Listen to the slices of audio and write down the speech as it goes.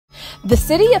The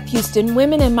City of Houston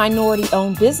Women and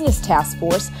Minority-Owned Business Task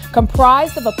Force,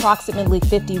 comprised of approximately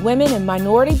 50 women and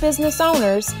minority business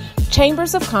owners,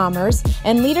 chambers of commerce,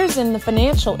 and leaders in the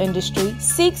financial industry,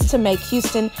 seeks to make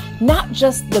Houston not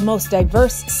just the most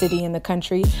diverse city in the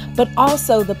country, but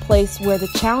also the place where the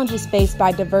challenges faced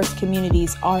by diverse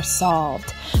communities are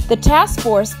solved. The task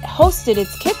force hosted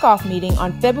its kickoff meeting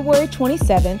on February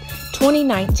 27,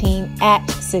 2019 at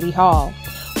City Hall.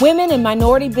 Women and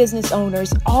minority business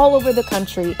owners all over the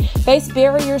country face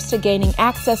barriers to gaining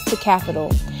access to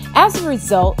capital. As a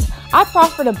result, I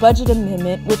proffered a budget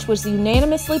amendment which was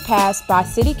unanimously passed by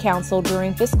City Council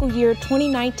during fiscal year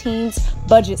 2019's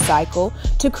budget cycle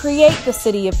to create the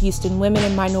City of Houston Women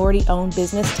and Minority-Owned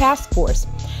Business Task Force.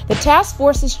 The task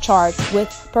force is charged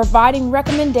with providing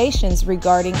recommendations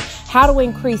regarding how to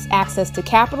increase access to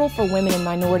capital for women and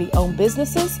minority-owned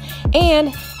businesses and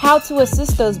how to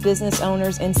assist those business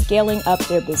owners in scaling up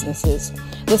their businesses.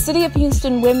 The City of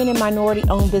Houston Women and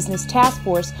Minority-Owned Business Task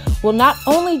Force will not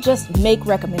only just make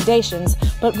recommendations,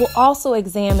 but will also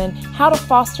examine how to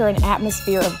foster an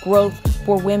atmosphere of growth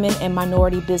for women and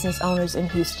minority business owners in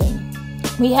Houston.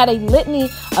 We had a litany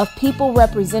of people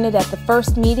represented at the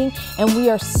first meeting, and we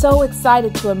are so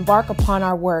excited to embark upon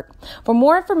our work. For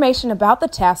more information about the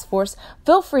task force,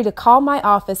 feel free to call my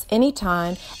office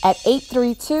anytime at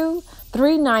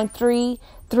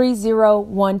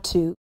 832-393-3012.